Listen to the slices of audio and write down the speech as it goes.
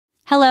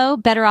Hello,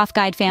 Better Off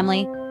Guide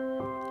family.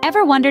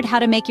 Ever wondered how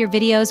to make your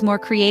videos more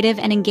creative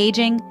and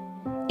engaging?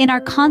 In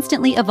our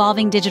constantly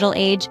evolving digital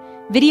age,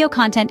 video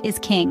content is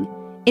king.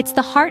 It's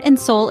the heart and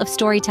soul of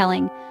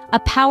storytelling, a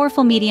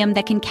powerful medium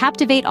that can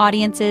captivate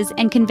audiences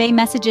and convey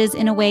messages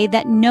in a way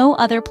that no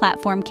other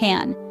platform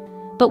can.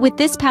 But with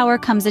this power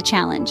comes a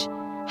challenge.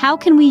 How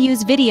can we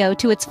use video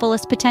to its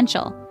fullest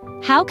potential?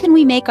 How can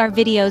we make our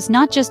videos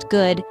not just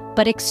good,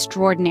 but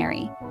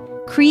extraordinary?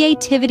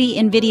 Creativity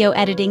in video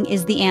editing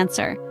is the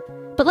answer.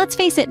 But let's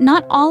face it,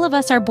 not all of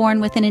us are born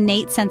with an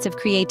innate sense of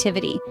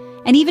creativity.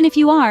 And even if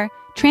you are,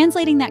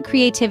 translating that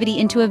creativity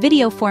into a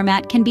video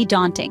format can be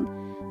daunting.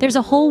 There's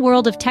a whole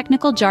world of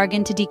technical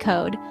jargon to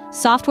decode,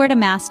 software to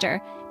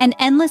master, and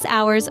endless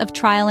hours of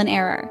trial and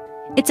error.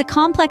 It's a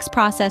complex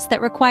process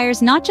that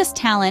requires not just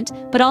talent,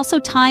 but also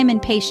time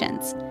and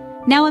patience.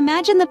 Now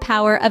imagine the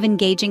power of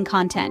engaging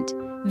content.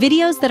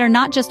 Videos that are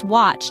not just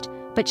watched,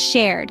 but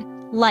shared,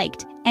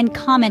 liked, and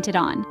commented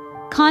on.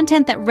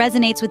 Content that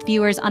resonates with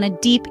viewers on a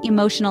deep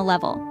emotional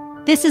level.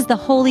 This is the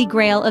holy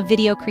grail of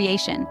video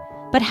creation.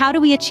 But how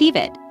do we achieve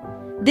it?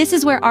 This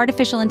is where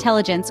artificial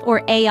intelligence,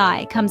 or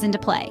AI, comes into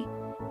play.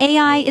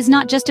 AI is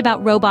not just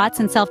about robots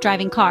and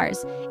self-driving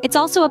cars. It's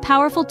also a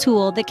powerful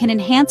tool that can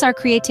enhance our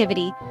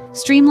creativity,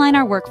 streamline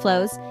our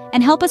workflows,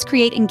 and help us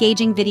create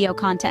engaging video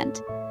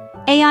content.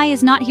 AI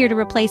is not here to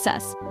replace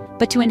us,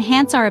 but to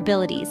enhance our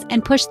abilities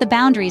and push the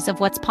boundaries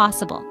of what's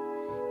possible.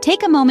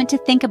 Take a moment to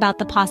think about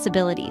the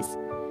possibilities.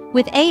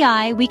 With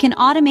AI, we can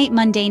automate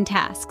mundane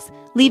tasks,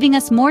 leaving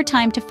us more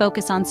time to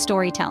focus on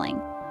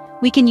storytelling.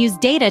 We can use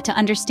data to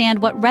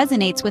understand what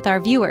resonates with our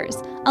viewers,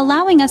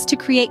 allowing us to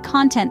create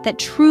content that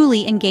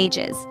truly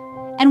engages.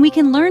 And we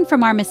can learn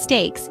from our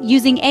mistakes,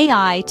 using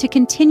AI to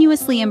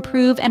continuously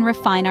improve and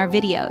refine our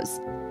videos.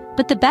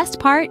 But the best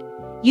part?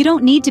 You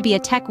don't need to be a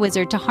tech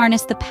wizard to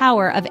harness the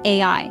power of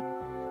AI.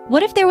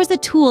 What if there was a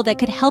tool that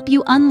could help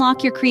you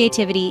unlock your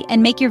creativity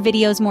and make your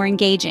videos more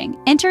engaging?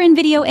 Enter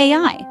InVideo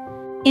AI.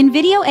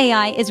 InVideo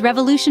AI is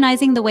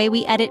revolutionizing the way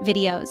we edit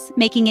videos,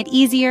 making it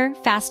easier,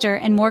 faster,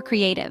 and more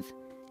creative.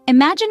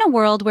 Imagine a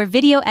world where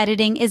video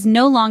editing is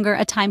no longer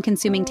a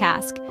time-consuming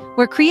task,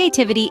 where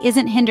creativity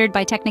isn't hindered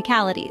by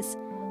technicalities.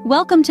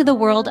 Welcome to the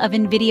world of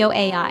InVideo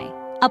AI,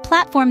 a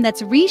platform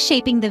that's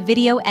reshaping the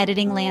video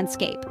editing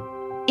landscape.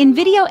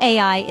 InVideo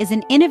AI is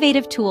an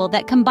innovative tool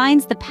that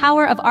combines the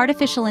power of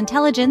artificial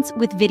intelligence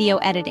with video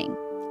editing.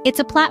 It's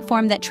a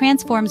platform that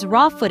transforms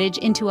raw footage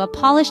into a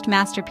polished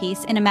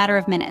masterpiece in a matter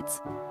of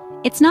minutes.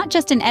 It's not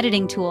just an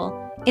editing tool,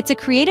 it's a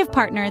creative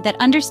partner that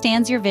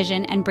understands your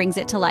vision and brings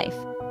it to life.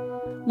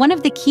 One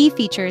of the key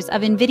features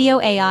of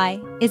InVideo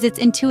AI is its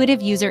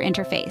intuitive user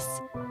interface.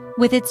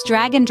 With its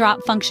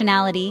drag-and-drop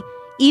functionality,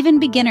 even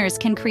beginners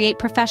can create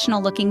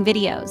professional-looking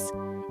videos.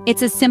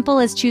 It's as simple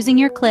as choosing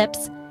your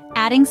clips,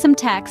 adding some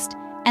text,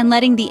 and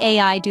letting the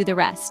AI do the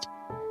rest.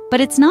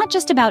 But it's not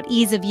just about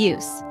ease of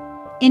use.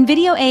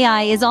 InVideo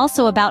AI is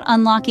also about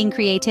unlocking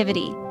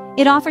creativity.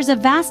 It offers a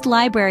vast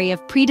library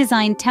of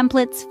pre-designed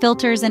templates,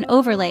 filters, and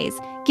overlays,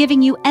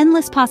 giving you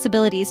endless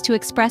possibilities to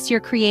express your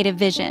creative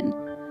vision.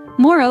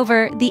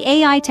 Moreover, the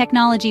AI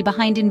technology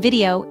behind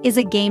InVideo is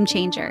a game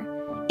changer.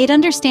 It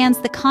understands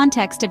the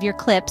context of your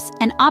clips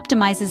and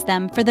optimizes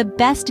them for the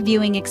best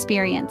viewing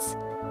experience.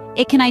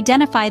 It can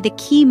identify the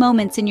key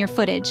moments in your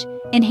footage,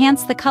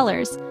 enhance the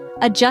colors,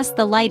 adjust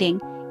the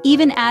lighting,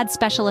 even add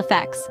special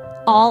effects,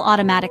 all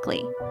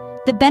automatically.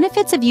 The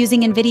benefits of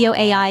using InVideo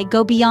AI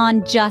go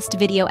beyond just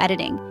video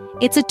editing.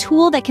 It's a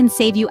tool that can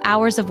save you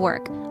hours of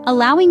work,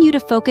 allowing you to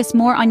focus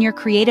more on your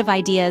creative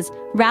ideas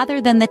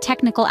rather than the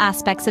technical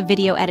aspects of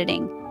video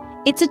editing.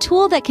 It's a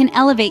tool that can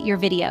elevate your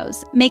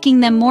videos, making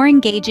them more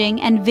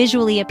engaging and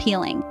visually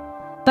appealing.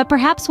 But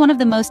perhaps one of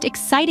the most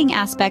exciting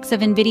aspects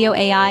of InVideo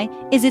AI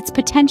is its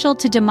potential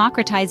to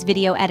democratize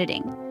video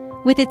editing.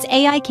 With its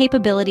AI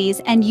capabilities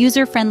and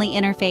user-friendly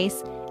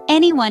interface,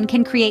 anyone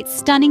can create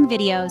stunning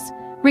videos,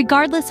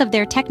 regardless of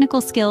their technical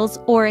skills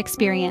or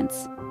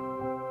experience.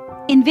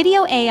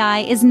 InVideo AI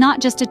is not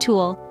just a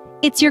tool,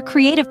 it's your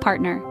creative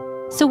partner.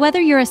 So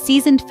whether you're a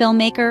seasoned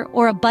filmmaker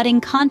or a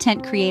budding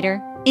content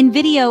creator,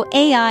 InVideo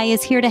AI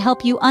is here to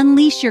help you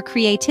unleash your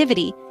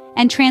creativity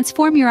and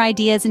transform your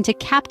ideas into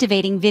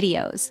captivating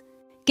videos.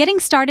 Getting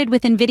started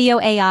with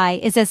InVideo AI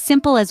is as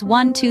simple as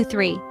 1, 2,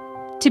 3.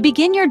 To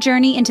begin your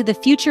journey into the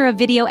future of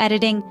video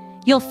editing,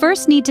 you'll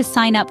first need to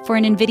sign up for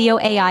an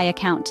InVideo AI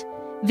account.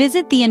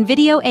 Visit the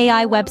InVideo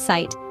AI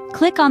website,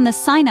 click on the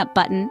Sign Up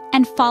button,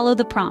 and follow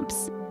the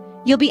prompts.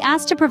 You'll be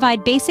asked to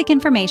provide basic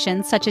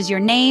information such as your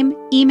name,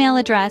 email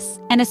address,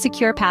 and a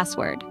secure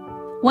password.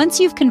 Once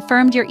you've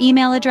confirmed your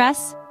email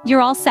address, you're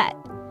all set.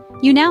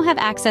 You now have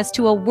access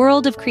to a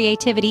world of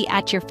creativity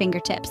at your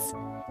fingertips.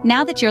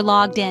 Now that you're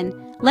logged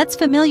in, let's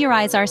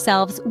familiarize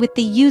ourselves with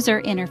the user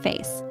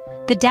interface.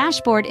 The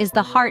dashboard is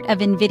the heart of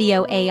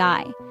InVideo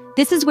AI.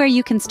 This is where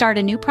you can start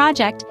a new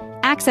project,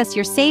 access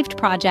your saved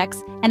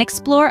projects, and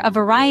explore a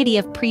variety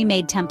of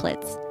pre-made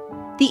templates.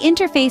 The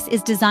interface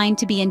is designed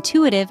to be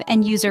intuitive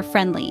and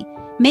user-friendly,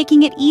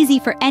 making it easy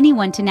for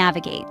anyone to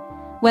navigate,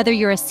 whether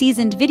you're a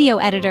seasoned video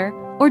editor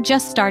or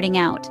just starting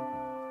out.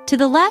 To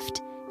the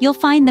left, you'll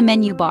find the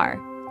menu bar.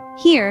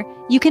 Here,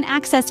 you can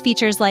access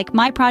features like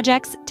My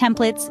Projects,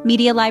 Templates,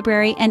 Media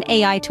Library, and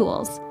AI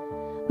tools.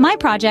 My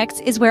Projects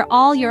is where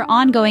all your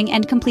ongoing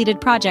and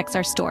completed projects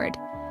are stored.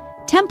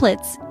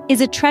 Templates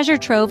is a treasure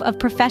trove of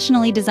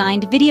professionally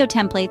designed video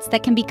templates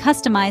that can be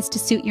customized to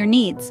suit your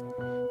needs.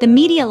 The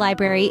Media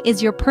Library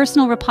is your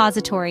personal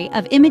repository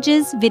of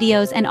images,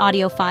 videos, and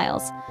audio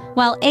files,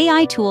 while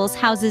AI Tools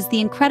houses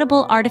the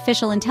incredible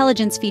artificial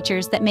intelligence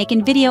features that make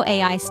InVideo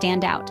AI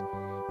stand out.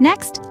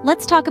 Next,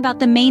 let's talk about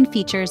the main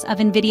features of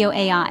InVideo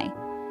AI.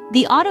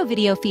 The auto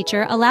video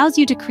feature allows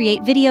you to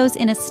create videos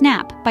in a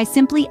snap by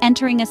simply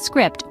entering a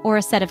script or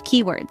a set of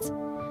keywords.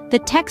 The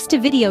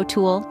text-to-video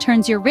tool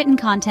turns your written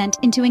content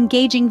into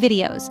engaging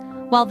videos,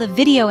 while the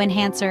video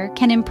enhancer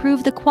can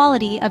improve the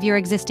quality of your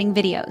existing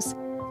videos.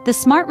 The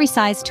Smart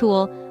Resize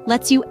tool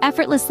lets you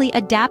effortlessly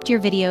adapt your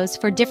videos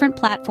for different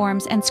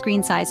platforms and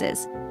screen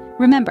sizes.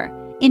 Remember,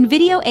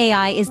 InVideo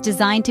AI is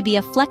designed to be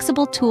a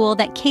flexible tool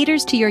that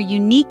caters to your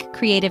unique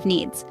creative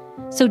needs.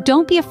 So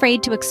don't be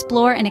afraid to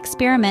explore and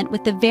experiment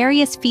with the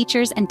various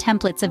features and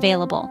templates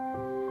available.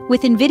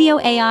 With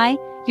InVideo AI,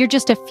 you're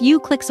just a few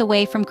clicks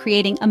away from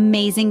creating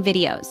amazing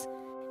videos.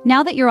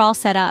 Now that you're all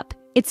set up,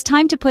 it's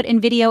time to put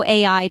InVideo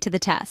AI to the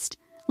test.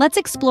 Let's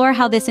explore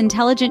how this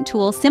intelligent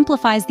tool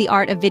simplifies the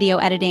art of video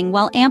editing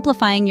while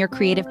amplifying your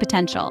creative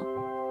potential.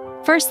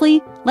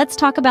 Firstly, let's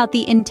talk about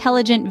the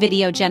Intelligent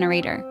Video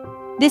Generator.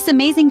 This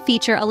amazing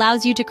feature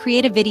allows you to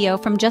create a video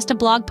from just a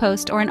blog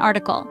post or an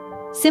article.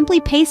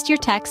 Simply paste your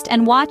text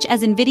and watch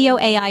as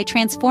InVideo AI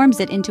transforms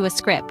it into a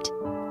script.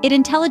 It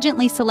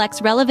intelligently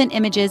selects relevant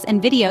images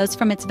and videos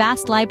from its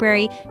vast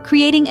library,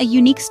 creating a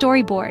unique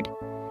storyboard.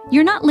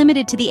 You're not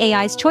limited to the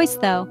AI's choice,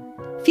 though.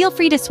 Feel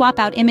free to swap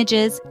out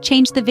images,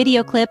 change the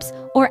video clips,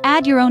 or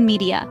add your own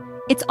media.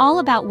 It's all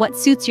about what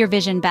suits your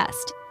vision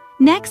best.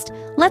 Next,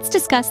 let's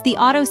discuss the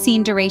auto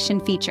scene duration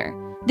feature.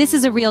 This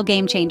is a real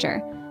game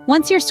changer.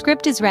 Once your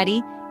script is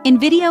ready,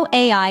 InVideo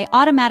AI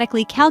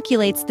automatically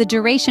calculates the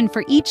duration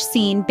for each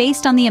scene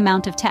based on the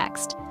amount of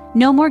text.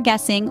 No more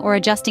guessing or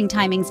adjusting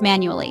timings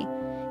manually.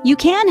 You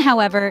can,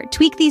 however,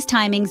 tweak these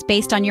timings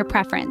based on your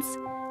preference.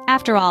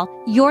 After all,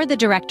 you're the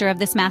director of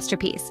this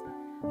masterpiece.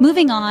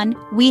 Moving on,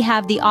 we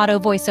have the auto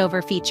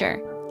voiceover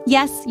feature.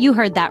 Yes, you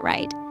heard that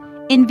right.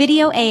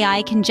 InVideo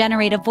AI can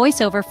generate a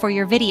voiceover for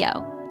your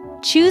video.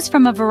 Choose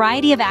from a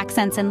variety of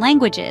accents and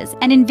languages,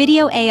 and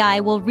InVideo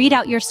AI will read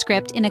out your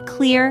script in a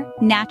clear,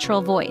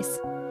 natural voice.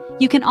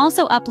 You can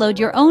also upload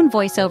your own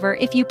voiceover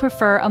if you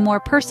prefer a more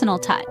personal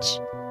touch.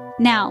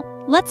 Now,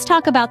 let's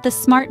talk about the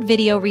Smart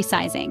Video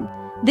Resizing.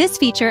 This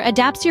feature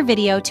adapts your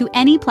video to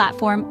any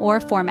platform or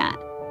format.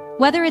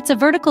 Whether it's a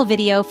vertical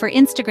video for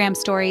Instagram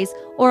stories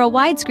or a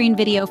widescreen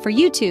video for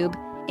YouTube,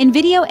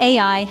 InVideo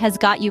AI has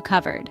got you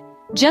covered.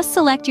 Just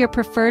select your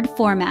preferred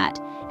format,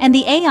 and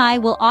the AI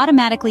will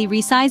automatically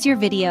resize your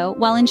video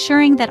while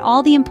ensuring that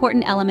all the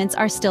important elements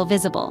are still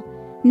visible.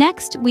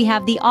 Next, we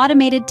have the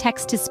Automated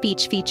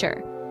Text-to-Speech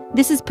feature.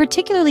 This is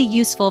particularly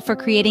useful for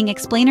creating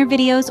explainer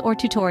videos or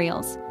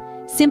tutorials.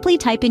 Simply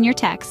type in your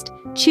text,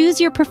 choose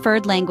your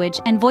preferred language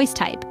and voice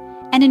type,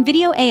 and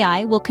InVideo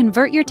AI will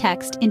convert your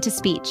text into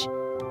speech.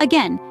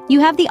 Again, you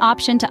have the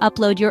option to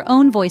upload your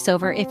own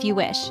voiceover if you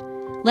wish.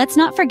 Let's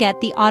not forget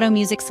the auto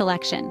music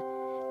selection.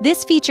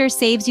 This feature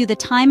saves you the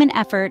time and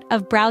effort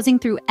of browsing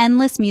through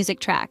endless music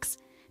tracks.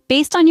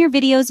 Based on your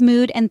video's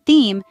mood and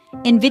theme,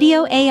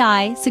 InVideo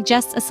AI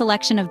suggests a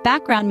selection of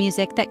background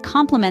music that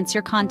complements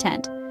your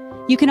content.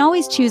 You can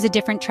always choose a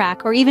different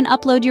track or even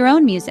upload your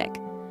own music.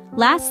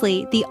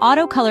 Lastly, the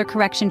auto color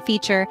correction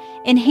feature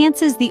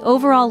enhances the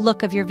overall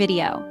look of your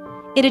video.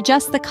 It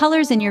adjusts the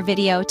colors in your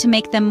video to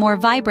make them more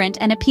vibrant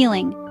and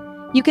appealing.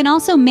 You can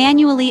also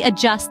manually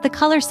adjust the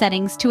color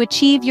settings to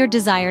achieve your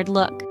desired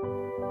look.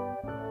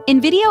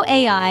 InVideo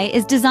AI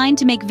is designed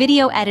to make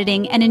video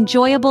editing an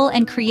enjoyable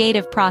and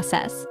creative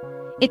process.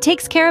 It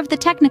takes care of the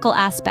technical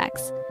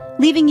aspects,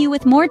 leaving you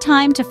with more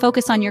time to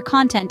focus on your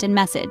content and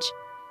message.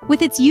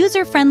 With its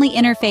user-friendly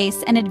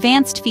interface and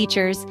advanced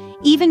features,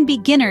 even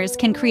beginners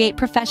can create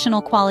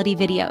professional quality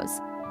videos.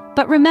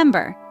 But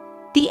remember,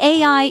 the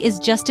AI is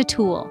just a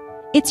tool.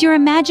 It's your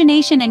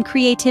imagination and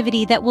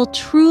creativity that will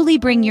truly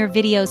bring your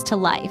videos to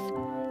life.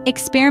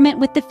 Experiment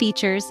with the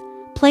features,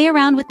 play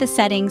around with the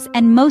settings,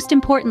 and most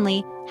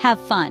importantly, have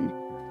fun.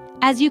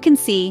 As you can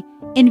see,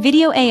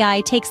 InVideo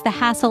AI takes the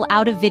hassle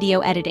out of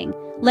video editing,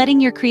 letting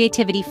your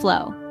creativity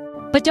flow.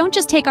 But don't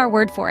just take our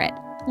word for it.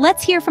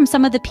 Let's hear from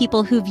some of the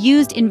people who've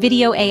used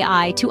InVideo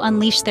AI to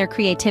unleash their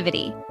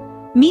creativity.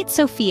 Meet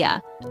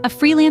Sophia, a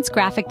freelance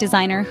graphic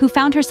designer who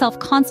found herself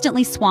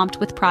constantly swamped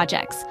with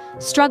projects,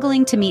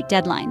 struggling to meet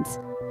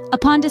deadlines.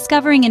 Upon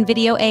discovering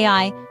InVideo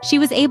AI, she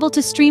was able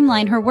to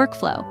streamline her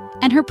workflow,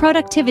 and her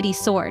productivity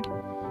soared.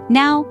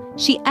 Now,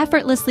 she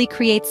effortlessly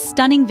creates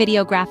stunning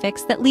video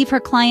graphics that leave her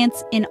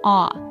clients in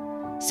awe.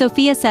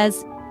 Sophia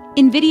says,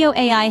 "InVideo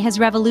AI has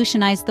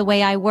revolutionized the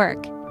way I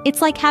work.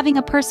 It's like having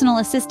a personal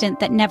assistant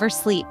that never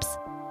sleeps."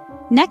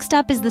 Next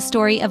up is the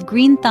story of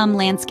Green Thumb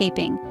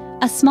Landscaping,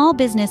 a small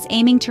business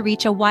aiming to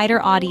reach a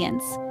wider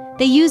audience.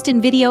 they used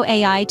InVideo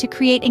AI to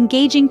create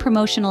engaging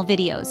promotional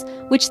videos,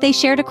 which they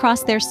shared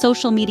across their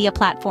social media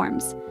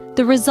platforms.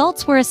 The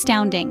results were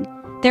astounding.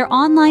 Their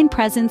online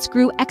presence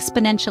grew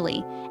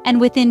exponentially, and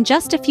within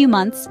just a few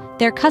months,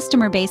 their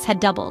customer base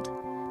had doubled.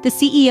 The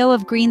CEO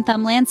of Green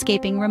Thumb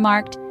Landscaping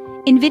remarked,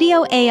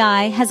 "InVideo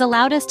AI has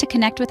allowed us to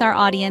connect with our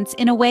audience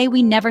in a way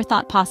we never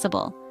thought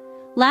possible."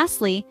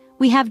 Lastly,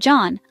 we have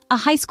John, a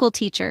high school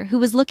teacher who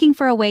was looking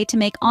for a way to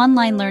make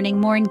online learning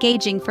more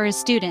engaging for his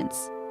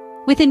students.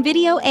 With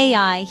InVideo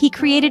AI, he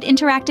created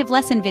interactive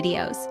lesson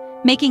videos,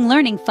 making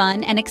learning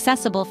fun and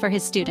accessible for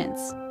his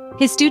students.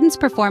 His students'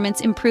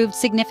 performance improved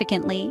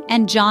significantly,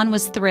 and John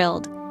was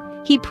thrilled.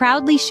 He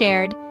proudly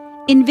shared,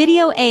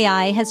 "InVideo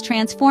AI has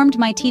transformed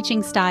my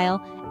teaching style,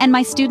 and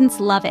my students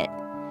love it."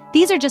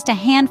 These are just a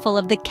handful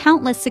of the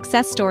countless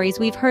success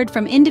stories we've heard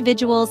from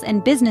individuals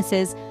and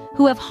businesses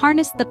who have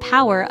harnessed the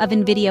power of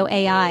InVideo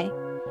AI.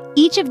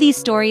 Each of these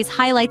stories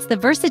highlights the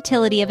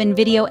versatility of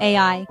InVideo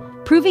AI,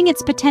 proving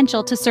its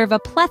potential to serve a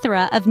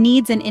plethora of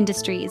needs and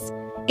industries.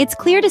 It's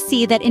clear to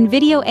see that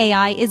InVideo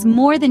AI is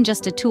more than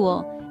just a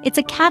tool. It's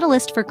a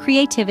catalyst for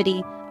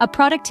creativity, a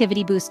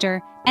productivity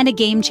booster, and a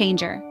game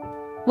changer.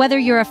 Whether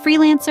you're a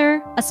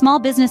freelancer, a small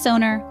business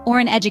owner, or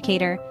an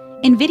educator,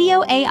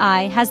 InVideo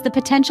AI has the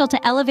potential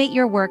to elevate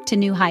your work to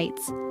new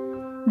heights.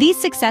 These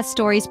success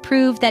stories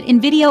prove that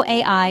InVideo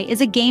AI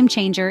is a game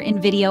changer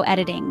in video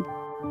editing.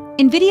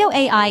 InVideo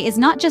AI is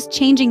not just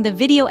changing the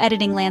video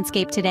editing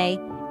landscape today,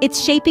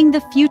 it's shaping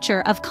the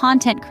future of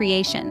content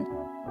creation.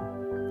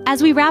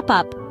 As we wrap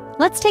up,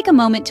 let's take a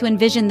moment to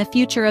envision the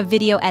future of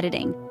video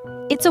editing.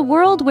 It's a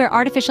world where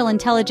artificial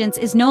intelligence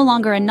is no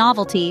longer a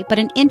novelty, but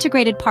an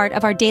integrated part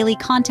of our daily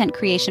content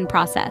creation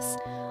process.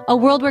 A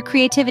world where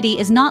creativity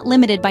is not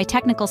limited by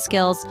technical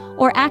skills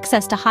or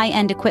access to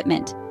high-end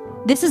equipment.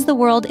 This is the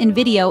world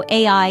InVideo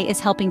AI is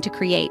helping to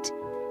create.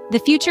 The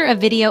future of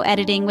video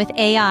editing with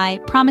AI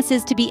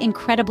promises to be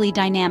incredibly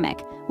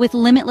dynamic, with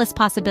limitless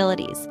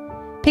possibilities.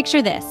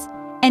 Picture this,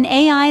 an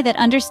AI that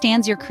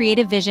understands your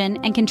creative vision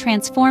and can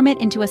transform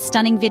it into a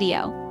stunning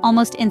video,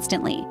 almost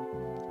instantly.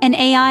 An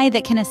AI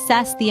that can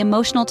assess the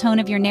emotional tone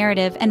of your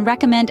narrative and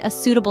recommend a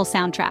suitable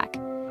soundtrack.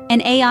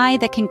 An AI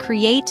that can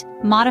create,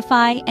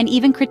 modify, and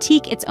even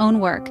critique its own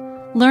work,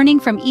 learning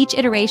from each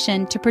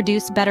iteration to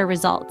produce better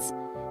results.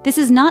 This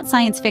is not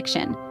science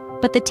fiction,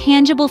 but the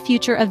tangible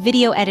future of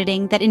video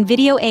editing that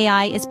InVideo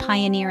AI is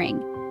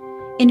pioneering.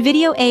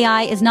 InVideo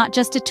AI is not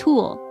just a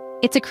tool,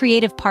 it's a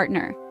creative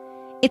partner.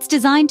 It's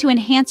designed to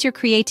enhance your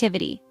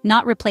creativity,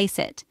 not replace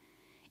it.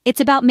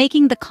 It's about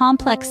making the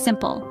complex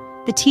simple,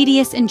 the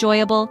tedious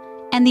enjoyable,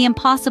 and the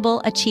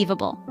impossible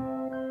achievable.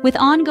 With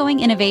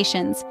ongoing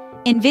innovations,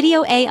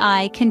 InVideo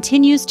AI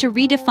continues to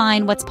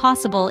redefine what's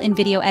possible in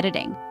video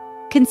editing.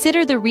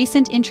 Consider the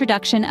recent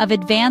introduction of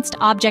advanced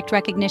object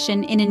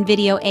recognition in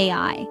InVideo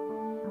AI.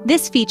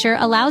 This feature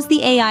allows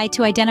the AI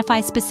to identify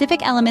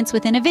specific elements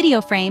within a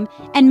video frame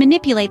and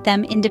manipulate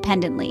them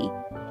independently.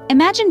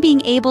 Imagine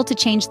being able to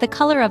change the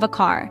color of a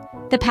car,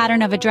 the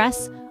pattern of a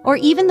dress, or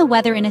even the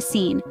weather in a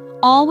scene,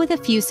 all with a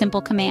few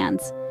simple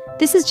commands.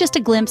 This is just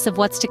a glimpse of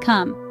what's to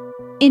come.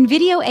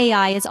 InVideo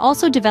AI is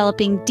also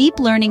developing deep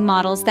learning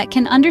models that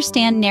can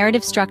understand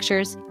narrative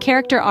structures,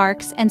 character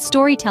arcs, and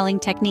storytelling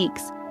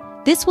techniques.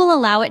 This will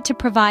allow it to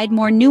provide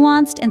more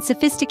nuanced and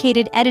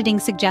sophisticated editing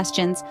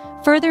suggestions,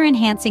 further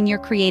enhancing your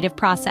creative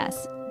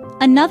process.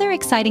 Another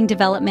exciting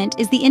development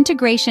is the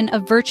integration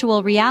of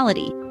virtual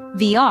reality,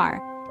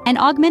 VR, and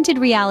augmented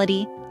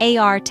reality,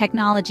 AR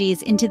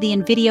technologies into the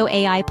InVideo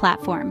AI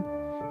platform.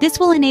 This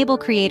will enable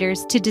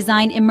creators to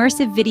design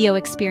immersive video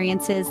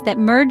experiences that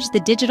merge the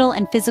digital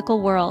and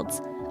physical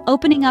worlds,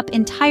 opening up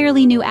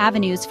entirely new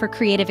avenues for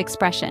creative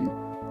expression.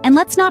 And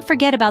let's not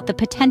forget about the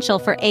potential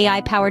for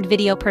AI-powered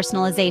video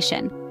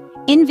personalization.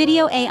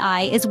 InVideo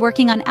AI is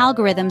working on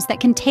algorithms that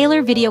can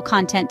tailor video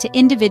content to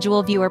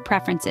individual viewer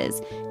preferences,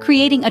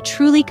 creating a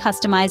truly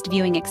customized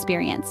viewing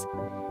experience.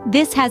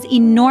 This has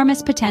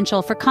enormous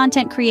potential for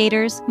content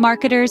creators,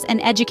 marketers, and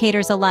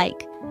educators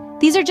alike.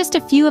 These are just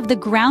a few of the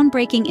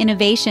groundbreaking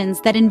innovations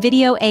that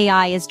InVideo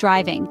AI is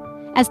driving.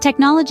 As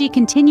technology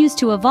continues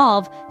to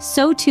evolve,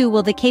 so too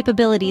will the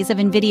capabilities of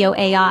InVideo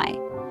AI.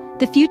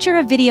 The future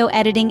of video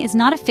editing is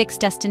not a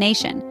fixed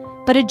destination,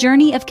 but a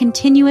journey of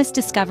continuous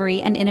discovery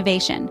and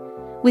innovation.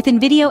 With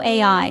InVideo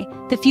AI,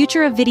 the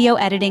future of video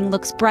editing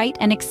looks bright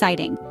and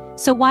exciting.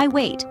 So why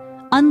wait?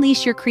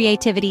 Unleash your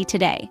creativity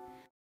today.